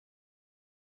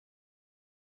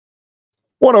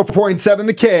104.7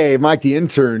 The Cave, Mike the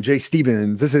Intern, Jay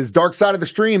Stevens. This is Dark Side of the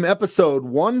Stream, episode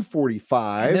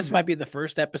 145. And this might be the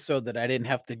first episode that I didn't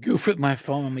have to goof with my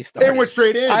phone when we started. It went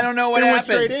straight in. I don't know what happened. Went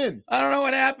straight in. I don't know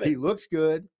what happened. He looks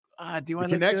good. Do I the look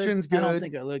connection's good? good. I don't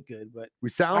think I look good, but we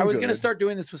sound I was good. going to start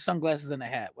doing this with sunglasses and a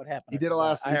hat. What happened? He did it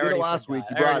last week.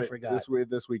 He brought it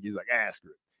this week. He's like,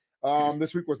 screw it.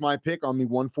 This week was my pick on the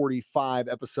 145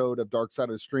 episode of Dark Side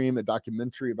of the Stream, a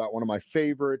documentary about one of my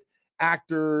favorite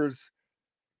actors,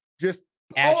 just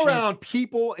all around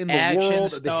people in the world,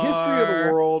 the history of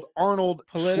the world, Arnold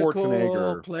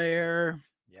Schwarzenegger. Player.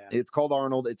 Yeah. It's called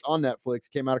Arnold. It's on Netflix.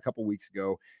 Came out a couple weeks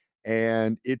ago,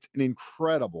 and it's an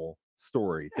incredible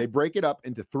story. They break it up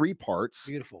into 3 parts.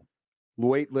 Beautiful.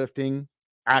 Weightlifting,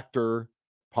 actor,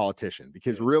 politician,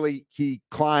 because really he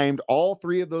climbed all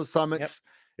 3 of those summits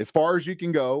as far as you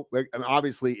can go. Like, and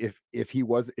obviously if he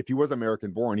was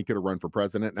American born, he could have run for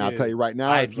president. And I'll tell you right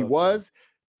now, if he was,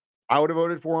 I would have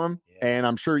voted for him, and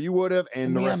I'm sure you would have.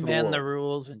 And the rest of the world. The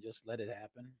rules and just let it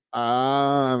happen.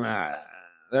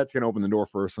 That's going to open the door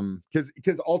for some,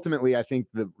 because ultimately, I think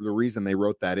the reason they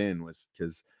wrote that in was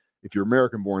because if you're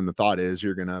American born, the thought is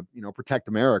you're going to protect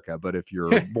America. But if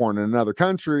you're born in another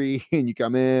country and you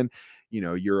come in,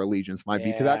 your allegiance might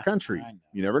be to that country.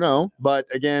 You never know. But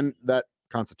again, that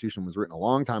Constitution was written a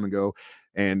long time ago,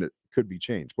 and it could be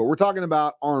changed. But we're talking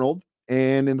about Arnold,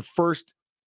 and in the first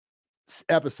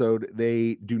episode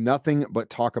they do nothing but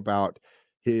talk about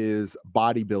his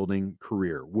bodybuilding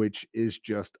career, which is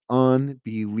just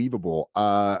unbelievable.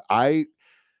 I'll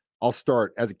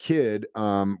start as a kid.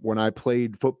 When I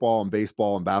played football and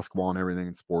baseball and basketball and everything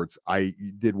in sports, I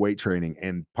did weight training,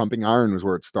 and pumping iron was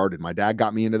where it started. My dad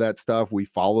got me into that stuff. We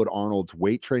followed Arnold's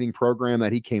weight training program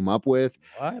that he came up with.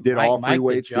 What? Did all 3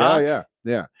 weights. Yeah.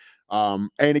 And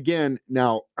again,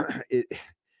 now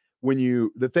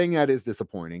the thing that is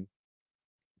disappointing,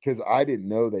 because I didn't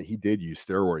know that he did use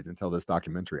steroids until this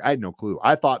documentary. I had no clue.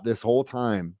 I thought this whole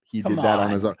time he did that on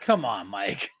his own. Come on,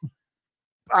 Mike.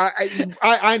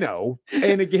 I know.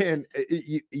 And again,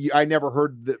 I never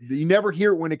heard you never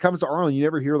hear, when it comes to Arnold, you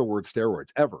never hear the word steroids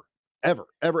ever. It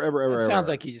sounds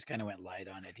like he just kind of went light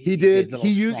on it. He did. He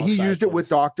used it with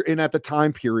doctor, and at the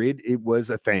time period, it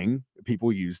was a thing.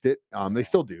 People used it. They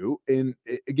still do. And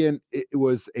again, it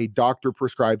was a doctor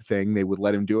prescribed thing. They would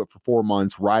let him do it for 4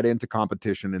 months, right into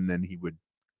competition, and then he would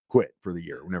quit for the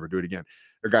year. We'll never do it again.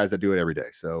 There are guys that do it every day.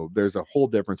 So there's a whole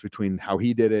difference between how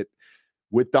he did it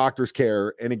with doctor's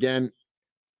care. And again,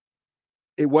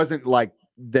 it wasn't like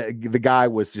the guy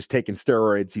was just taking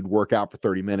steroids. He'd work out for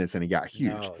 30 minutes and he got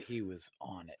huge. No, he was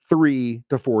on it 3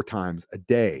 to 4 times a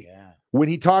day. Yeah. When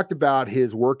he talked about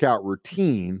his workout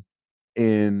routine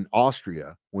in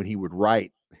Austria, when he would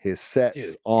write his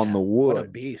sets on the wood, what a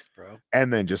beast, bro,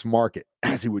 and then just mark it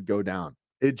as he would go down.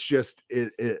 It's just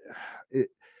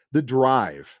the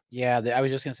drive. Yeah, I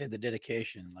was just gonna say the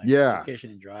dedication. Dedication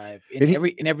and drive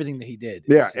in everything that he did.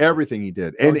 Yeah, everything he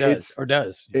did, and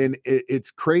does. And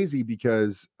it's crazy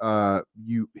because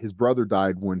his brother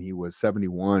died when he was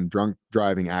 71, drunk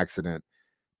driving accident,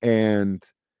 and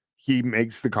he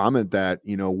makes the comment that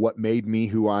what made me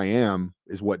who I am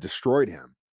is what destroyed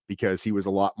him, because he was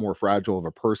a lot more fragile of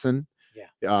a person.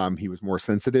 Yeah. He was more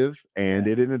sensitive, and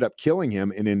it ended up killing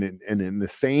him. And in the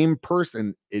same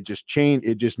person, it just changed.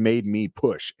 It just made me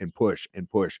push and push and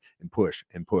push and push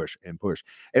and push and push.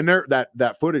 And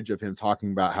that footage of him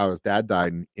talking about how his dad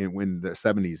died in the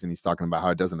 70s, and he's talking about how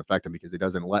it doesn't affect him because he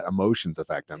doesn't let emotions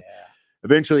affect him. Yeah.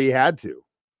 Eventually, he had to,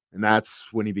 and that's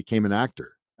when he became an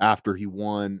actor. After he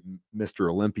won Mr.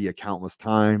 Olympia countless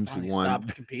times, he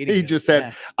won. He just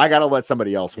said, I got to let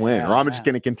somebody else win, or I'm just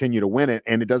going to continue to win it.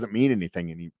 And it doesn't mean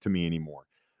anything to me anymore.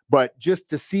 But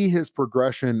just to see his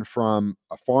progression from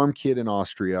a farm kid in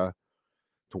Austria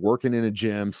to working in a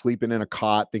gym, sleeping in a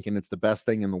cot, thinking it's the best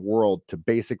thing in the world, to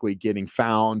basically getting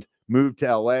found, moved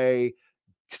to LA,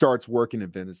 starts working at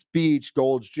Venice Beach,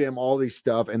 Gold's Gym, all these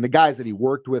stuff. And the guys that he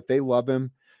worked with, they love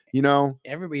him.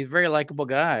 Everybody's a very likable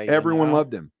guy. Everyone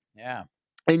loved him. Yeah.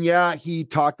 And he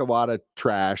talked a lot of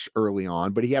trash early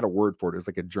on, but he had a word for it. It was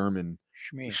like a German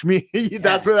Schmee.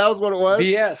 That was what it was.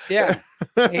 BS. Yeah.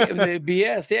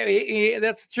 BS. Yeah.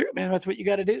 That's true, man. That's what you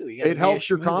got to do. It helps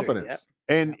your confidence. Yep.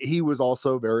 And he was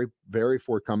also very, very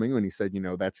forthcoming when he said,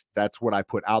 that's what I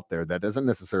put out there. That doesn't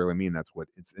necessarily mean that's what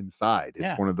it's inside.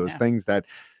 It's one of those things that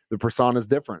the persona is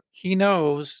different. He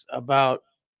knows about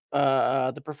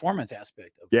the performance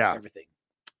aspect of everything.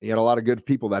 He had a lot of good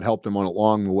people that helped him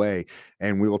along the way,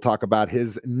 and we will talk about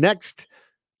his next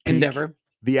endeavor,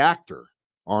 the actor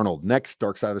Arnold. Next,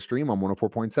 Dark Side of the Stream on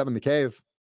 104.7 The Cave.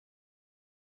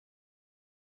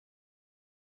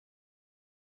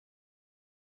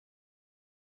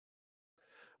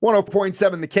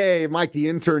 104.7 The Cave. Mike the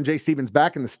Intern, Jay Stevens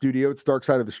back in the studio. It's Dark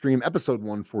Side of the Stream, episode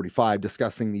 145,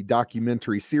 discussing the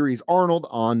documentary series Arnold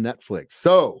on Netflix.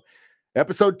 So,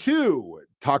 episode 2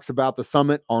 talks about the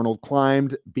summit Arnold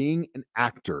climbed being an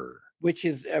actor. Which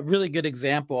is a really good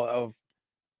example of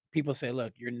people say,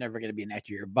 look, you're never going to be an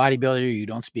actor. You're a bodybuilder. You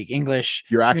don't speak English.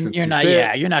 Your accent's you're not,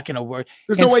 fit. you're not going to work.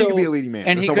 There's no way you can be a leading man.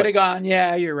 And he could have gone,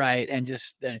 yeah, you're right. And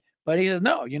just, but he says,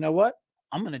 no, you know what?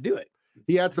 I'm going to do it.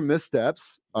 He had some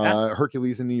missteps.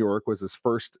 Hercules in New York was his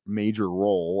first major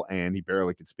role, and he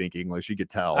barely could speak English. You could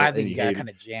tell. I think he got kind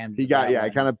of jammed. He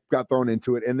kind of got thrown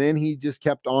into it, and then he just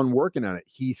kept on working on it.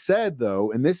 He said,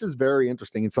 though, and this is very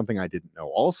interesting and something I didn't know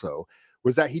also,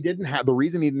 was that the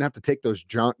reason he didn't have to take those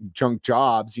junk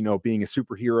jobs, being a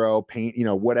superhero, paint,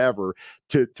 whatever,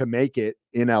 to make it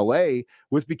in LA,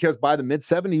 was because by the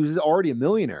mid-70s, he was already a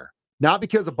millionaire. Not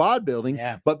because of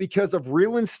bodybuilding, but because of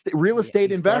real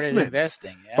estate investments.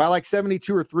 By like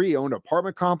 72 or 3, he owned an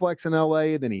apartment complex in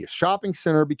LA, then he a shopping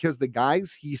center, because the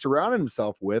guys he surrounded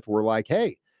himself with were like,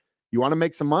 hey, you want to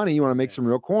make some money, you want to make some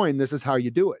real coin, this is how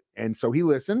you do it. And so he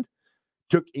listened,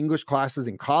 took English classes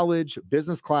in college,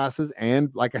 business classes, and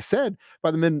like I said,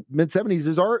 by the mid-70s, he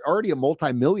was already a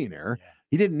multimillionaire. Yeah.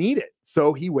 He didn't need it.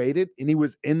 So he waited, and he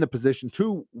was in the position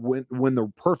too when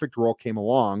the perfect role came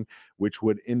along, which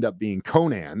would end up being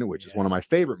Conan, which is one of my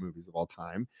favorite movies of all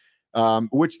time.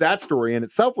 Which that story in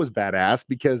itself was badass,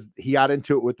 because he got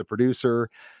into it with the producer,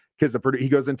 because he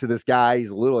goes into this guy, he's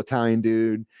a little Italian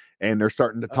dude, and they're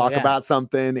starting to talk about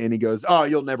something, and he goes, oh,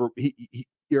 you'll never,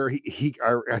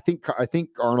 I think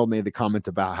Arnold made the comment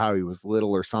about how he was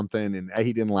little or something, and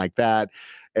he didn't like that.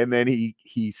 And then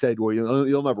he said, well,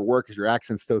 you'll never work because your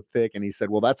accent's so thick. And he said,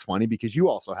 well, that's funny because you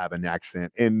also have an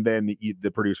accent. And then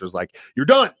the producer's like, you're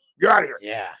done. You're out of here.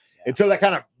 Yeah. And so that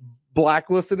kind of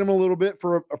blacklisted him a little bit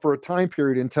for a time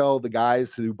period, until the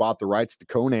guys who bought the rights to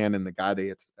Conan and the guy they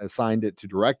had assigned it to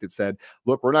direct it said,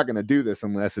 look, we're not going to do this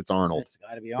unless it's Arnold. It's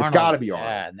got to be Arnold. It's got to be Arnold.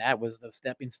 Yeah, and that was the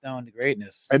stepping stone to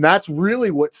greatness. And that's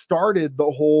really what started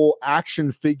the whole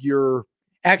action hero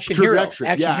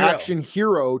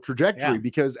trajectory.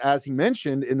 Because as he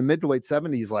mentioned, in the mid to late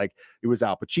 70s, like, it was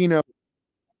Al Pacino,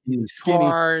 he was skinny.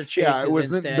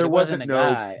 There wasn't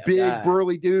no big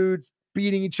burly dudes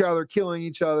beating each other, killing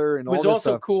each other, and all this stuff. It was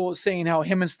also cool seeing how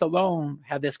him and Stallone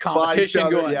had this competition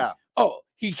going. Yeah. Oh,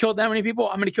 he killed that many people,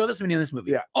 I'm going to kill this many in this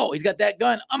movie. Yeah. Oh, he's got that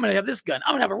gun, I'm going to have this gun,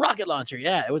 I'm going to have a rocket launcher.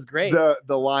 Yeah, it was great.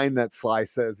 The line that Sly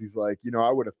says, he's like,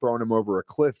 I would have thrown him over a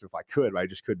cliff if I could, but I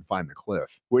just couldn't find the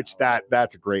cliff, which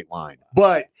that's a great line.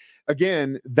 But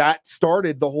again, that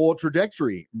started the whole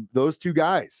trajectory. Those two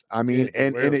guys, I mean,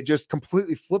 and it just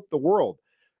completely flipped the world.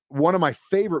 One of my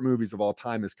favorite movies of all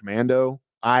time is Commando.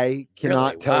 I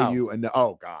cannot tell you. And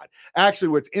oh God, actually,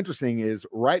 what's interesting is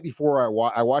right before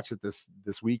I watched it this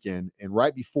weekend, and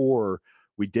right before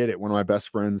we did it, one of my best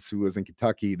friends who lives in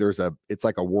Kentucky, it's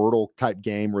like a Wordle type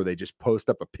game where they just post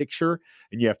up a picture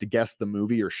and you have to guess the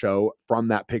movie or show from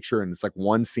that picture. And it's like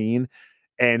one scene.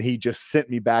 And he just sent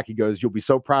me back. He goes, you'll be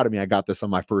so proud of me. I got this on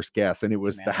my first guess. And it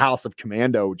was The House of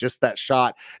Commando, just that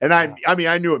shot. And I mean,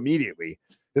 I knew immediately.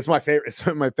 It's my favorite. It's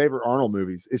one of my favorite Arnold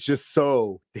movies. It's just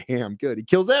so damn good. He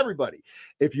kills everybody.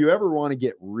 If you ever want to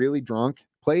get really drunk,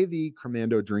 play the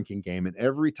Commando drinking game. And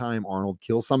every time Arnold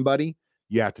kills somebody,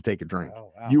 you have to take a drink.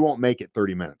 Oh, wow. You won't make it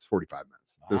 30 minutes, 45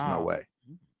 minutes. There's no way.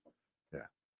 Yeah.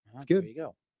 It's good. There you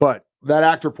go. But that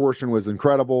actor portion was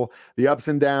incredible. The ups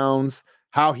and downs,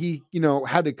 how he,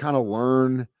 had to kind of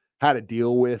learn how to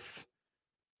deal with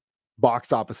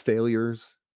box office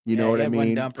failures. You know what I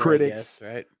mean? Critics,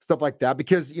 right? Stuff like that,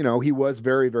 because, he was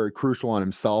very, very crucial on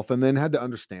himself, and then had to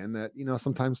understand that,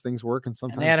 sometimes things work and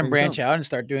sometimes they had him branch out and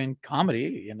start doing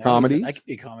comedy. Comedies, I could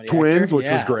be a comedy Twins, actor. which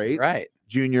was great. Right.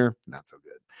 Junior, not so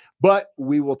good. But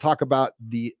we will talk about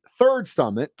the third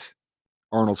summit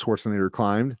Arnold Schwarzenegger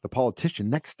climbed, The Politician,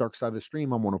 next. Dark Side of the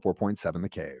Stream on 104.7 The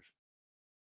Cave.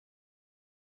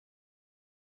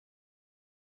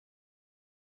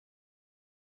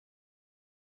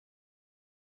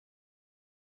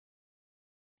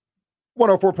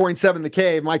 .7 The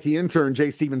Cave. Mike the Intern, Jay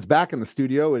Stevens back in the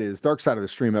studio. It is Dark Side of the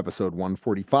Stream, episode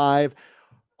 145.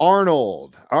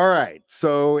 Arnold. All right.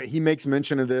 So he makes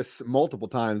mention of this multiple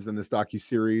times in this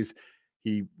docuseries.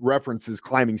 He references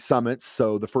climbing summits.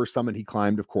 So the first summit he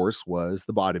climbed, of course, was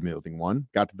the bodybuilding one.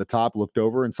 Got to the top, looked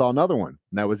over, and saw another one.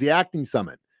 And that was the acting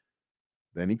summit.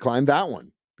 Then he climbed that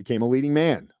one. Became a leading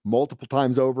man multiple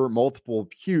times over, multiple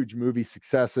huge movie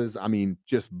successes. I mean,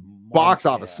 just box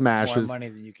office smashes. More money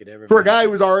than you could ever for a guy who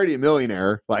was already a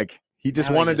millionaire. Like, he just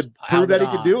wanted to prove that he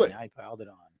could do it. I piled it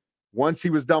on. Once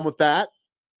he was done with that,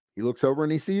 he looks over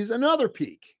and he sees another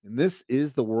peak. And this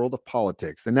is the world of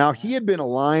politics. And now he had been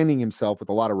aligning himself with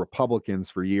a lot of Republicans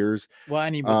for years. Well,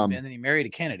 and and then he married a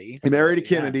Kennedy. He married a Yeah.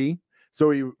 Kennedy.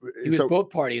 So he was both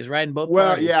parties, riding both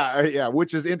well, parties. yeah,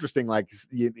 which is interesting. Like,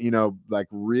 you know, like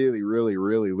really, really,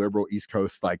 really liberal East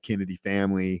Coast, like Kennedy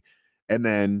family. And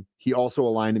then he also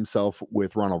aligned himself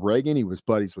with Ronald Reagan. He was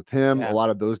buddies with him. Yeah. A lot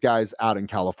of those guys out in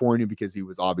California because he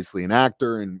was obviously an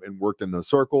actor and worked in those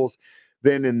circles.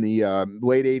 Then in the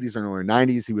late 80s and early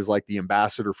 90s, he was like the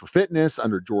ambassador for fitness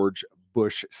under George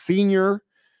Bush Sr.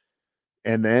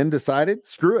 And then decided,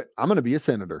 screw it, I'm going to be a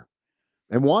senator.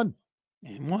 And won.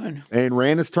 And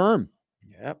ran his term.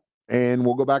 Yep. And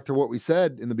we'll go back to what we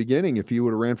said in the beginning. If he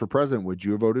would have ran for president, would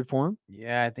you have voted for him?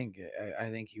 Yeah, I think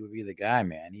he would be the guy,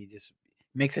 man. He just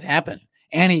makes it happen.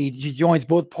 And he joins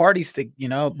both parties to, you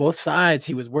know, both sides.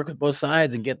 He was working with both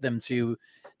sides and get them to,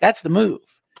 that's the move.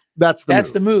 That's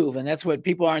the move, and that's what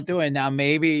people aren't doing now.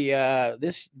 Maybe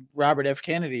this Robert F.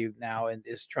 Kennedy now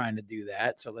is trying to do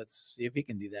that. So let's see if he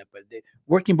can do that. But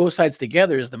working both sides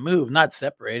together is the move, not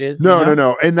separated.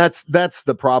 No. And that's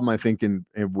the problem, I think, in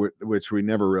which we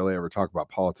never really ever talk about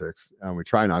politics. We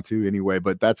try not to anyway.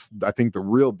 But that's, I think, the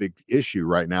real big issue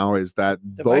right now is that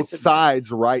both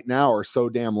sides right now are so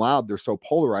damn loud. They're so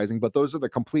polarizing. But those are the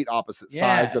complete opposite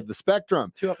sides of the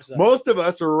spectrum. Most of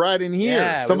us are right in here.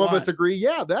 Yeah, some of us agree.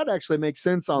 Yeah, that actually makes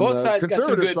sense on both the sides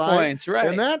conservative side, points, right?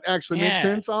 And that actually makes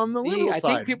sense on the liberal side.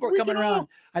 I think people are coming around.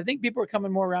 I think people are coming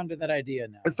more around to that idea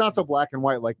now. It's not so black and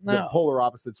white like the polar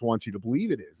opposites want you to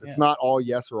believe it is. It's not all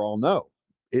yes or all no.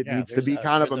 It needs to be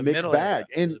kind of a mixed bag.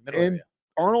 And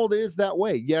Arnold is that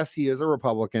way. Yes, he is a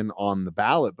Republican on the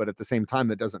ballot, but at the same time,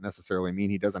 that doesn't necessarily mean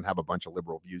he doesn't have a bunch of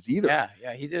liberal views either.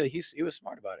 Yeah, he did. He was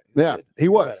smart about it. He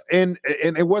was. And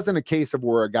it wasn't a case of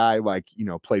where a guy like, you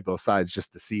know, played both sides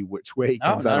just to see which way he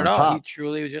comes out on top. He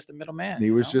truly was just a middleman.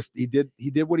 He was just he did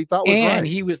what he thought was right. And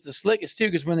he was the slickest too,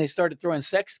 because when they started throwing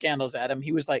sex scandals at him,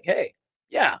 he was like, "Hey,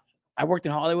 yeah, I worked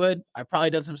in Hollywood. I probably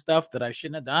done some stuff that I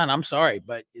shouldn't have done. I'm sorry,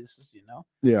 but this is, you know."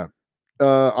 Yeah.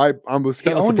 I was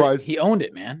kind of surprised. He owned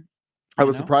it, man. I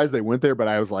was surprised they went there, but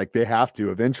I was like, they have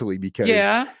to eventually, because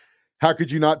how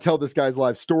could you not tell this guy's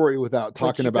life story without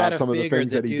talking about some of the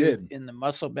things that he did in the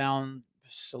muscle-bound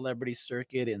celebrity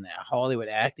circuit, in the Hollywood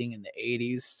acting in the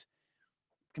 80s?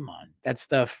 Come on, that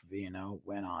stuff, you know,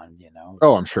 went on, you know.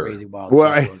 Oh, I'm sure. Crazy, wild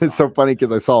it's so funny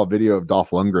because I saw a video of Dolph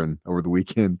Lundgren over the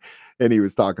weekend, and he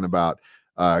was talking about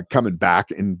coming back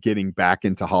and getting back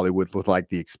into Hollywood with like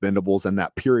the Expendables, and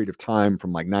that period of time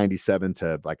from like 97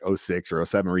 to like 06 or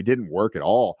 07 where he didn't work at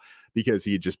all because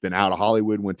he had just been out of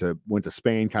Hollywood, went to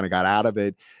Spain, kind of got out of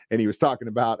it. And he was talking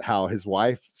about how his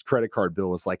wife's credit card bill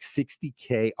was like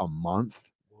 $60K a month.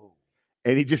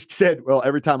 And he just said, well,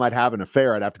 every time I'd have an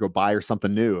affair, I'd have to go buy her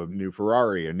something new, a new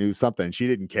Ferrari, a new something. And she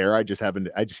didn't care. I just kept having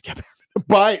to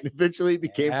buy it. And eventually it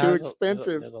became too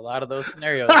expensive. There's a lot of those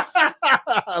scenarios.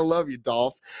 I love you,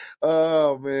 Dolph.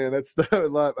 Oh man, I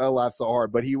laugh so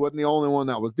hard. But he wasn't the only one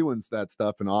that was doing that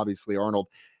stuff. And obviously Arnold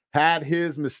had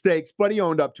his mistakes, but he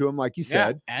owned up to him, like you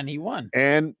said. And he won.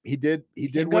 And he did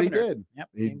what he did. Yep,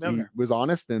 he was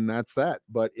honest, and that's that.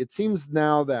 But it seems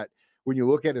now that when you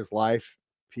look at his life,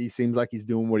 he seems like he's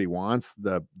doing what he wants.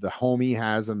 The home he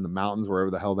has in the mountains, wherever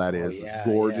the hell that is, it's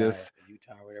gorgeous.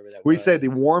 Utah, whatever that we was. said the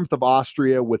warmth of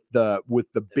Austria with the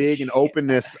big and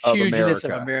openness of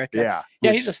America.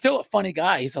 Yeah, he's still a funny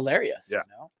guy. He's hilarious. Yeah.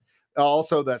 You know?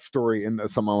 Also, that story, and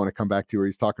something I want to come back to, where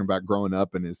he's talking about growing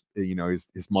up, and his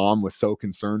mom was so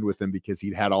concerned with him because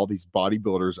he'd had all these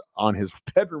bodybuilders on his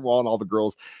bedroom wall, and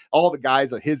all the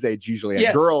guys at his age usually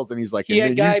had girls, and he's like, he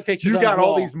had guy pictures. You got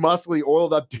all these muscly,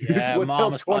 oiled up dudes. Yeah, what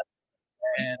mom was oh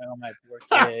my poor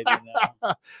kid. You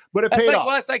know? But it paid off.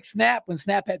 Well, it's like Snap. When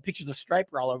Snap had pictures of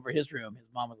Striper all over his room, his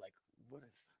mom was like, "What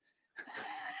is?"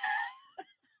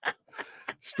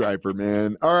 Striper,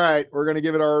 man. All right, we're going to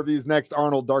give it our reviews next.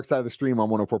 Arnold, Dark Side of the Stream on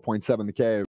 104.7 The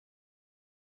Cave.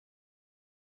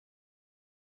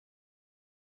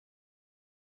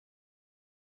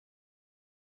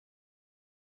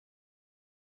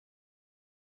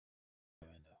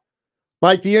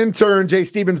 Mike the Intern, Jay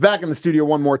Stevens back in the studio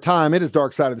one more time. It is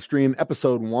Dark Side of the Stream,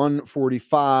 episode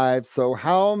 145. So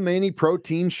how many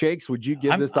protein shakes would you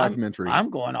give this documentary?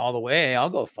 I'm going all the way. I'll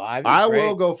go 5. I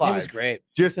will go 5. It was great.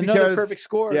 Just another perfect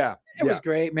score. Yeah. It was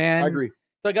great, man. I agree.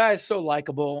 The guy is so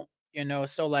likable,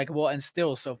 so likable, and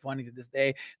still so funny to this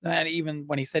day. And even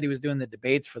when he said he was doing the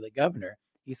debates for the governor,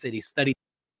 he said he studied,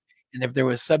 and if there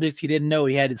was subjects he didn't know,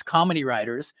 he had his comedy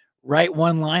writers write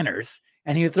one-liners,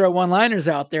 and he would throw one-liners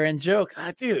out there and joke.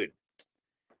 Dude,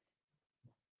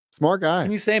 Smart guy.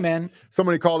 Can you say, man?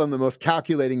 Somebody called him the most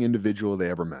calculating individual they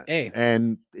ever met. Hey.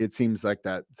 And it seems like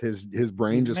that his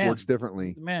brain just works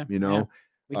differently. You know, yeah.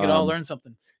 We could all learn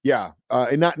something. Yeah.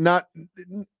 And not,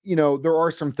 you know, there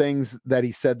are some things that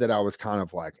he said that I was kind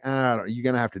of like, you're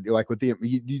going to have to do, like with the,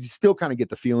 you still kind of get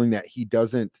the feeling that he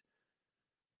doesn't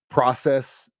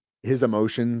process his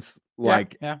emotions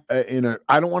like in a,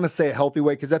 I don't want to say a healthy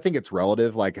way, because I think it's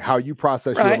relative. Like how you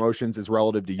process your emotions is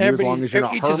relative to you, as long as you're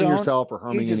not harming yourself or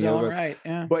harming any of us. Right,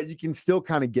 yeah. But you can still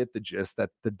kind of get the gist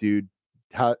that the dude,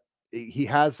 he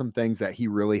has some things that he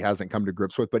really hasn't come to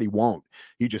grips with, but he won't.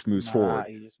 He just moves forward,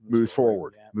 moves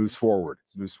forward.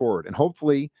 And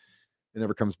hopefully it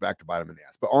never comes back to bite him in the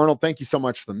ass. But Arnold, thank you so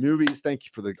much for the movies. Thank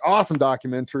you for the awesome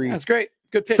documentary. That's great.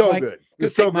 Good pick, so Mike. good.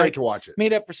 It's so great to watch it.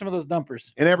 Made up for some of those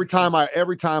dumpers. And every time I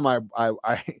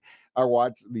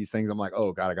watch these things, I'm like,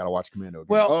 oh God, I gotta watch Commando again.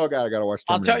 Well, oh God, I gotta watch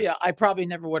Terminator. I'll tell you, I probably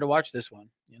never would have watched this one,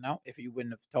 you know, if you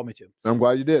wouldn't have told me to. So I'm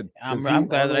glad you did. I'm glad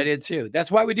that I did too.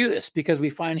 That's why we do this, because we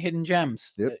find hidden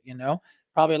gems. Yep. That, you know,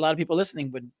 probably a lot of people listening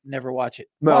would never watch it.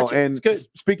 No, watch it. And it's good.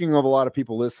 Speaking of a lot of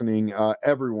people listening,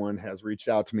 everyone has reached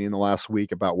out to me in the last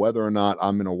week about whether or not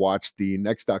I'm going to watch the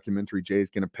next documentary Jay's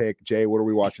going to pick. Jay, what are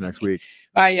we watching next week?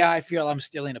 I feel I'm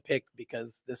stealing a pick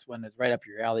because this one is right up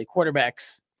your alley.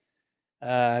 Quarterbacks,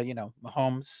 you know,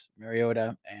 Mahomes,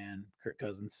 Mariota, and Kirk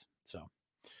Cousins. So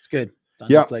it's good. It's on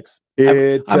Netflix.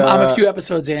 I'm a few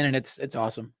episodes in, and it's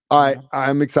awesome.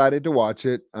 I'm excited to watch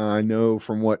it. I know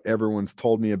from what everyone's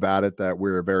told me about it that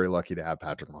we're very lucky to have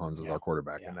Patrick Mahomes as our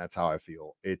quarterback, and that's how I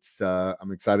feel.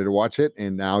 I'm excited to watch it.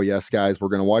 And now, yes, guys, we're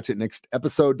going to watch it. Next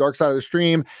episode, Dark Side of the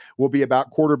Stream, will be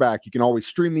about quarterback. You can always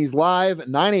stream these live at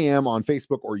 9 a.m. on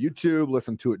Facebook or YouTube.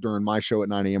 Listen to it during my show at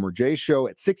 9 a.m. or Jay's show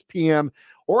at 6 p.m.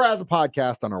 or as a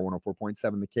podcast on our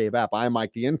 104.7 The Cave app. I'm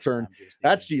Mike the Intern.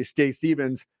 That's Jay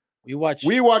Stevens. We watch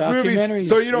movies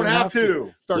so you don't have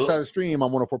to. Dark Side of the Stream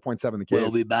on 104.7 The Cave. We'll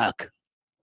be back.